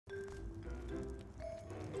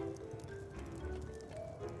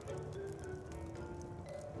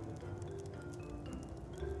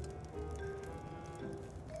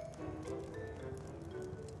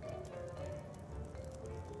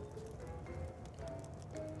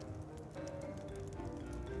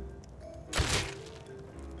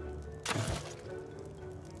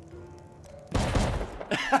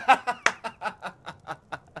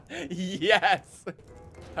Yes.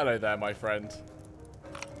 Hello there, my friend.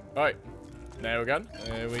 Right. Nail gun.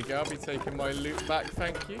 There we go. I'll be taking my loot back.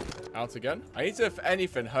 Thank you. Out again. I need to, if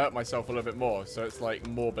anything, hurt myself a little bit more. So it's like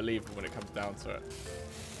more believable when it comes down to it.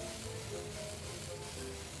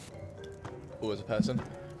 Oh, there's a person.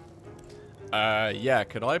 Yeah.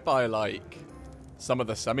 Could I buy like some of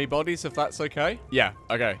the semi-bodies if that's okay? Yeah.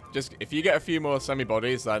 Okay. Just if you get a few more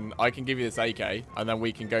semi-bodies, then I can give you this AK and then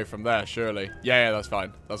we can go from there. Surely. Yeah. That's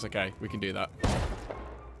fine. That's okay. We can do that.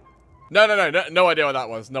 No idea what that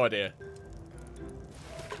was. No idea.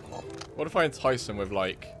 What if I entice him with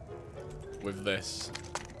like, with this?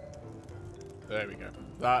 There we go.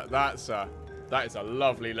 That is a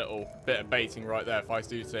lovely little bit of baiting right there, if I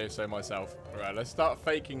do say so myself. Alright, let's start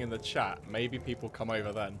faking in the chat. Maybe people come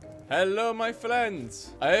over then. Hello, my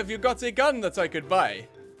friends. Have you got a gun that I could buy?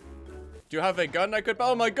 Do you have a gun I could buy?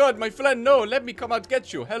 Oh my god, my friend, no, let me come out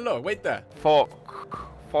get you. Hello, wait there.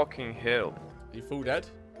 Fucking hell. Are you full dead?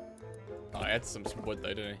 Oh, I had some wood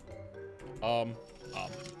though, didn't he?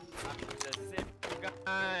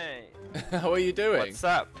 How are you doing? What's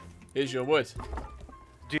up? Here's your wood.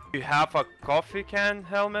 Do you have a coffee can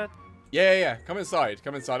helmet? Yeah. Come inside.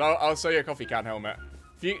 Come inside. I'll sell you a coffee can helmet.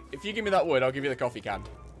 If you give me that wood, I'll give you the coffee can.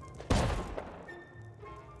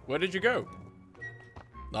 Where did you go?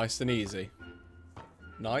 Nice and easy.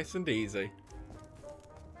 Nice and easy.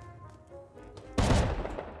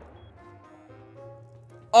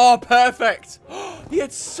 Oh, perfect. He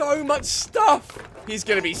had so much stuff. He's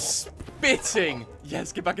going to be spitting.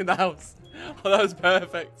 Yes, get back in the house. Oh, that was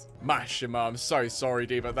perfect. Mash him. I'm so sorry,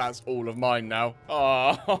 dude, but that's all of mine now.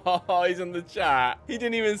 Oh, he's in the chat. He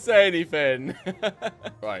didn't even say anything.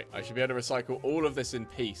 Right, I should be able to recycle all of this in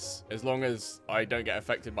peace, as long as I don't get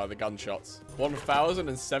affected by the gunshots.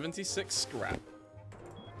 1,076 scrap.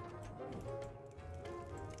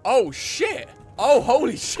 Oh, shit. Oh,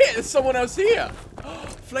 holy shit. There's someone else here.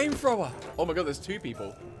 Flamethrower. Oh, my God, there's two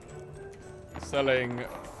people. Selling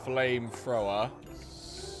flamethrower.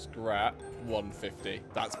 Scrap. 150.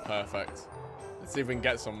 That's perfect. Let's see if we can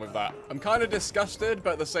get some with that. I'm kind of disgusted,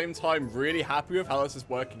 but at the same time, really happy with how this is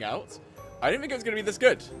working out. I didn't think it was going to be this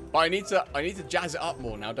good, but I need to jazz it up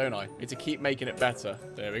more now, don't I? Need to keep making it better.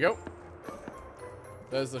 There we go.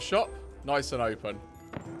 There's the shop. Nice and open.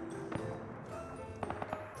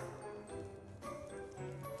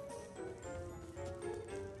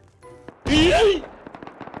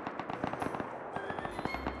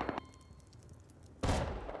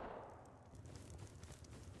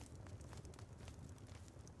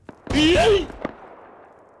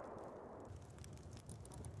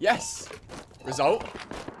 Yes. Result.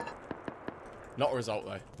 Not a result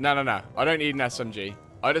though. No. I don't need an SMG.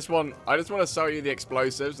 I just want to sell you the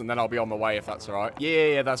explosives and then I'll be on my way if that's all right.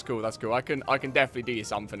 Yeah, that's cool. That's cool. I can definitely do you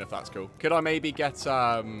something if that's cool. Could I maybe get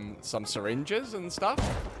some syringes and stuff?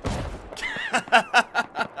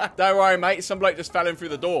 Don't worry, mate. Some bloke just fell in through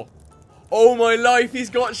the door. Oh my life, he's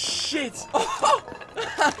got shit. Oh,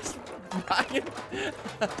 that's banging.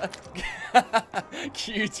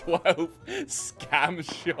 Q12 scam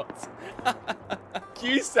shot.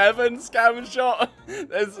 Q7 scam shot.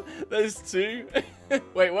 There's two.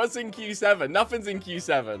 Wait, what's in Q7? Nothing's in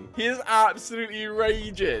Q7. He is absolutely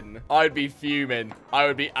raging. I'd be fuming. I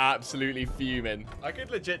would be absolutely fuming. I could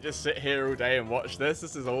legit just sit here all day and watch this.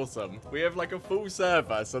 This is awesome. We have like a full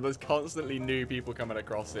server, so there's constantly new people coming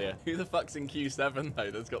across here. Who the fuck's in Q7 though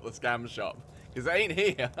that's got the scam shop? Because it ain't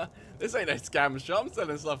here. This ain't no scam shop. I'm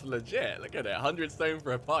selling stuff legit. Look at it. 100 stone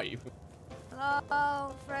for a pipe.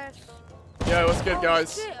 Hello, fresh. Yo, what's good,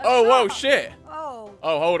 guys? Shit, oh, whoa, shit. Oh,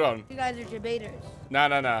 hold on. you guys are debaters.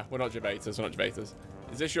 No. We're not debaters. We're not debaters.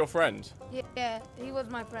 Is this your friend? Yeah, he was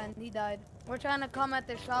my friend. He died. We're trying to come at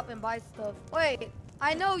the shop and buy stuff. Wait,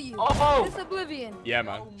 I know you. Oh! It's Oblivion. Yeah,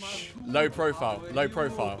 man. Shh. Low profile. Low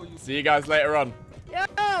profile. See you guys later on.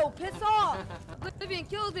 Yo, piss off. Oblivion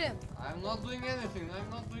killed him. I'm not doing anything.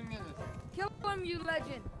 Kill him, you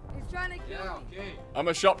legend. He's trying to kill me. Okay. I'm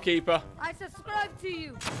a shopkeeper. I subscribe to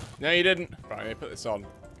you. No, you didn't. Right, let me put this on.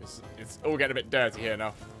 It's all getting a bit dirty here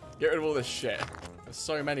now. Get rid of all this shit. There's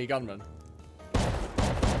so many gunmen.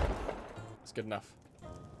 That's good enough.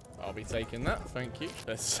 I'll be taking that. Thank you.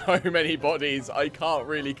 There's so many bodies. I can't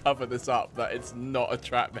really cover this up that it's not a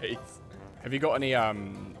trap base. Have you got any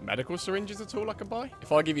medical syringes at all I can buy?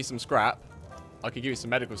 If I give you some scrap, I could give you some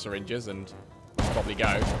medical syringes and probably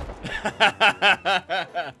go.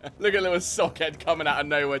 Look at little sockhead coming out of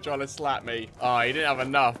nowhere trying to slap me. Oh, he didn't have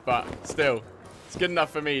enough, but still. It's good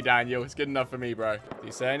enough for me, Daniel. It's good enough for me, bro. Did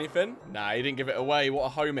you say anything? Nah, he didn't give it away.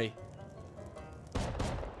 What a homie.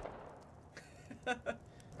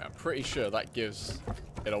 I'm pretty sure that gives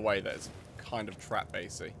it away that it's kind of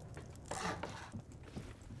trap-basy.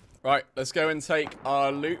 Right, let's go and take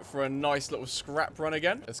our loot for a nice little scrap run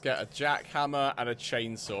again. Let's get a jackhammer and a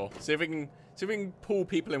chainsaw. See if we can pull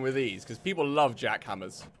people in with these, because people love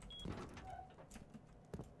jackhammers.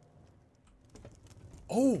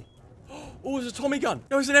 Oh! Oh, it's a Tommy gun!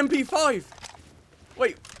 No, it's an MP5!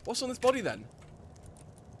 Wait, what's on this body then?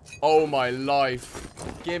 Oh my life.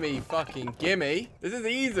 Gimme, fucking gimme. This is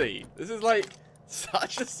easy. This is like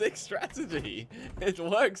such a sick strategy. It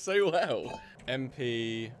works so well.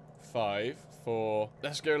 MP5 for,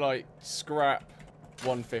 let's go like scrap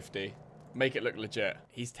 150. Make it look legit.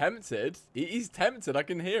 He's tempted. He's tempted. I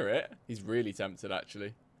can hear it. He's really tempted,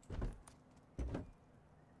 actually.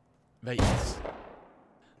 Wait.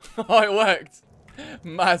 Oh, it worked.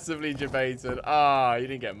 Massively debated. Ah, you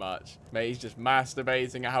didn't get much. Mate, he's just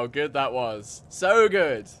masturbating at how good that was. So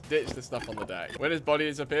good. Ditch the stuff on the deck. When his body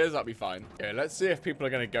disappears, that'll be fine. Okay, let's see if people are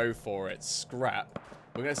going to go for it. Scrap.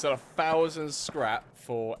 We're going to sell 1,000 scrap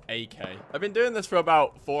for AK. I've been doing this for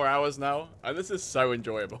about 4 hours now, and this is so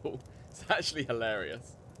enjoyable. It's actually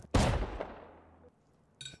hilarious.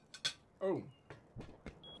 Oh.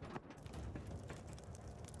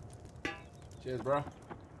 Cheers, bro.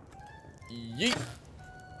 Yeet.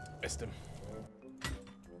 Missed him.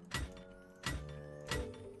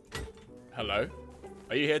 Hello?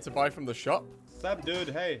 Are you here to buy from the shop? Sup, dude?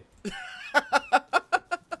 Hey.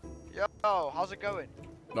 Yo, how's it going?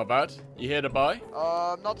 Not bad. You here to buy?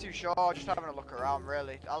 Not too sure. Just having a look around,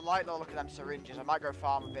 really. I like the look of them syringes. I might go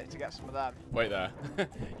farm a bit to get some of them. Wait there.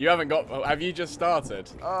 You haven't got... Have you just started?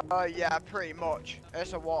 Yeah, pretty much.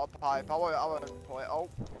 It's a water pipe. I won't pull it. Oh,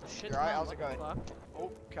 Shit, you right? man, How's it what going? the fuck? Oh,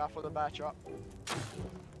 careful with the bear trap.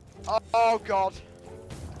 Oh, God.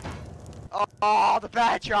 Oh, the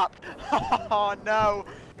bear trap. Oh, no.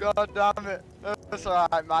 God damn it. That's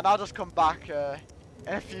alright, man. I'll just come back in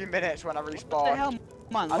a few minutes when I respawn. What the hell,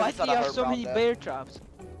 man? Why do you have so many bear traps?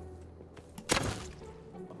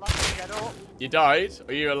 I'm not gonna get up. You died?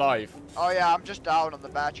 Or are you alive? Oh, yeah, I'm just down on the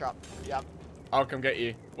bear trap. Yeah. I'll come get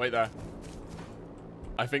you. Wait there.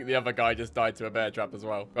 I think the other guy just died to a bear trap as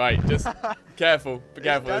well. Right, just careful. Be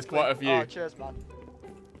careful, there's quite a few. Oh, cheers, man.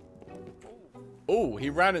 Oh, he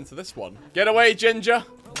ran into this one. Get away, Ginger.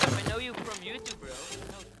 I know you from YouTube, bro.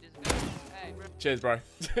 I know this guy. Hey, bro. Cheers, bro.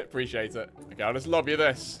 Appreciate it. Okay, I'll just lob you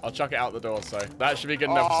this. I'll chuck it out the door, so that should be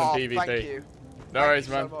good enough for some PvP. Thank you. No Thank worries,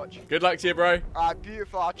 you man. so much. Good luck to you, bro. Alright,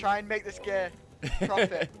 beautiful. I'll try and make this gear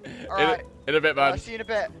profit. Alright. In a bit, man. I'll see you in a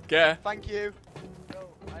bit. Care. Thank you. Yo,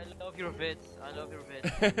 I love your vids. I love your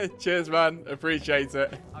vids. Cheers, man. Appreciate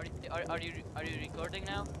it. Are you recording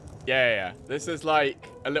now? Yeah. This is like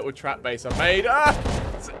a little trap base I made. Ah!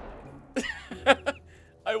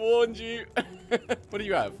 I warned you. What do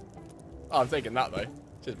you have? Oh, I'm taking that, though.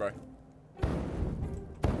 Cheers, bro.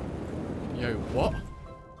 Yo, what?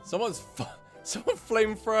 Someone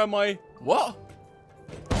flamethrower my... What?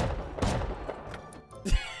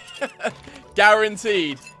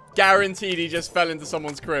 Guaranteed. Guaranteed he just fell into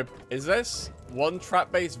someone's crib. Is this one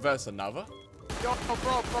trap base versus another? Yo,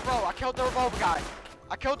 bro. I killed the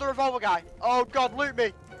revolver guy. Oh, God, loot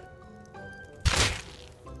me.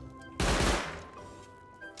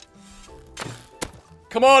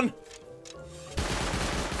 Come on!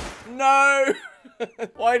 No!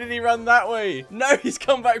 Why did he run that way? No, he's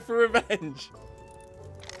come back for revenge.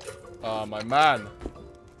 Oh, my man.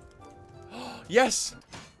 Yes!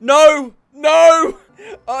 No! No!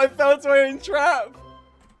 Oh, I fell to my own trap.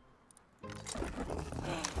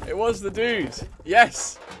 It was the dude.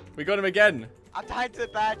 Yes! We got him again. I died to the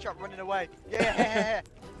bear trap running away. Yeah.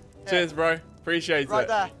 Cheers, bro. Appreciate Right it.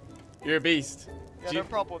 there. You're a beast. Yeah, no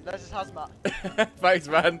problem. There's his hazmat. Thanks,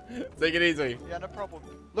 man. Take it easy. Yeah, no problem.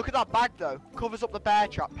 Look at that bag, though. Covers up the bear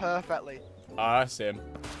trap perfectly. Ah, that's him.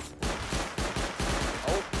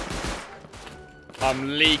 Oh.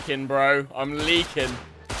 I'm leaking, bro. I'm leaking.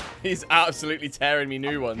 He's absolutely tearing me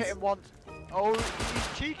new ones. Hit him once. Oh,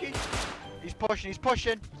 he's cheeky. He's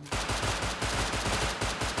pushing.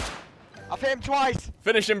 I've hit him twice.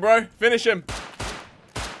 Finish him, bro. Finish him.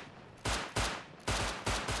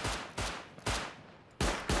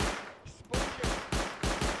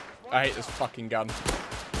 I hate this fucking gun.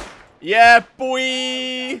 Yeah, boy.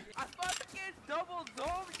 I fucking double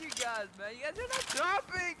domed you guys, man. You guys are not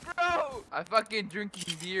dropping, bro. I fucking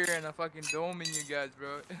drinking beer and I fucking doming you guys,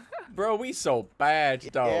 bro. Bro, we so bad,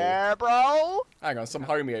 though. Yeah, bro. Hang on, some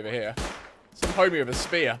homie over here. Some homie with a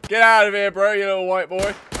spear. Get out of here, bro, you little white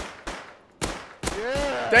boy.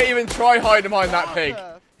 Yeah. Don't even try hiding behind that pig.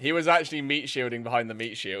 He was actually meat shielding behind the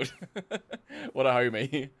meat shield. What a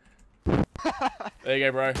homie. There you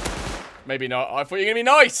go, bro. Maybe not. I thought you were going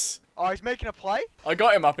to be nice. Oh, he's making a play? I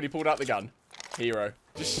got him up and he pulled out the gun. Hero.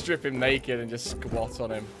 Just strip him naked and just squat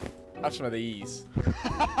on him. That's one of the ease.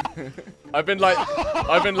 I've been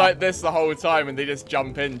like this the whole time and they just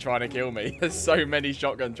jump in trying to kill me. There's so many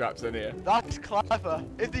shotgun traps in here. That's clever.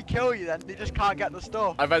 If they kill you, then they just can't get the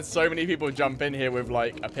stuff. I've had so many people jump in here with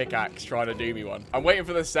like a pickaxe trying to do me one. I'm waiting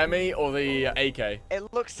for the semi or the AK.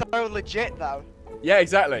 It looks so legit though. Yeah,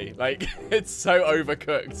 exactly. Like, it's so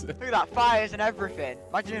overcooked. Look at that, fires and everything.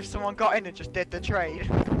 Imagine if someone got in and just did the trade.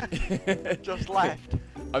 Just left.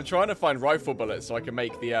 I'm trying to find rifle bullets so I can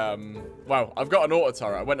make the, well, I've got an auto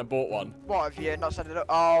turret. I went and bought one. What, have you not set it up?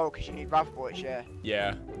 Oh, because you need rifle bullets, yeah.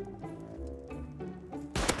 Yeah.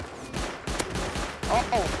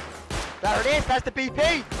 Oh, there it is. There's the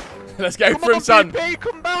BP. Let's go Come through, on, son. BP,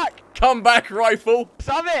 come back. Come back, rifle. Let's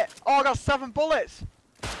have it. Oh, I got 7 bullets.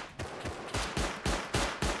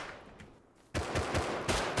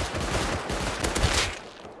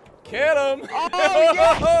 Kill him. Oh,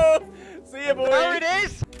 yes. See ya, boy. There it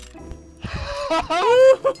is.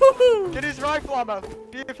 Get his rifle ammo.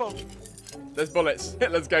 Beautiful. There's bullets.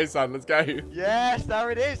 Let's go, son. Let's go. Yes,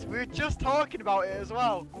 there it is. We were just talking about it as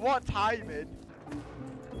well. What timing.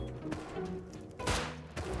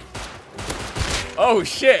 Oh,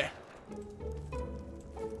 shit.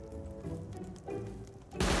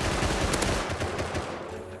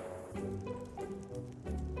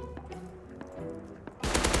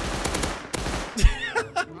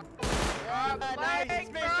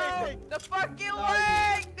 The fucking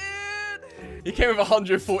leg, dude! He came with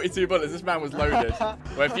 142 bullets. This man was loaded. Well,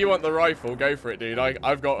 if you want the rifle, go for it, dude.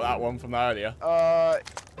 I've got that one from earlier.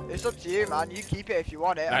 It's up to you, man. You keep it if you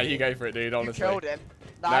want it. Nah, you go for it, dude, honestly. You killed him.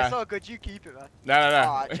 Nah, it's all good. You keep it, man. No.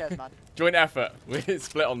 Alright, cheers, man. Joint effort. We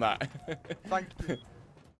split on that. Thank you.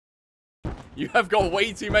 You have got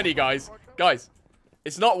way too many, guys. Guys,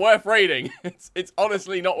 it's not worth raiding. It's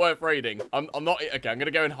honestly not worth raiding. I'm not. Okay, I'm gonna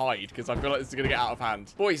go and hide because I feel like this is gonna get out of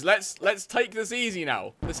hand. Boys, let's take this easy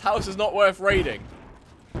now. This house is not worth raiding.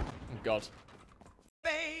 Oh God.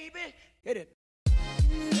 Baby, hit it.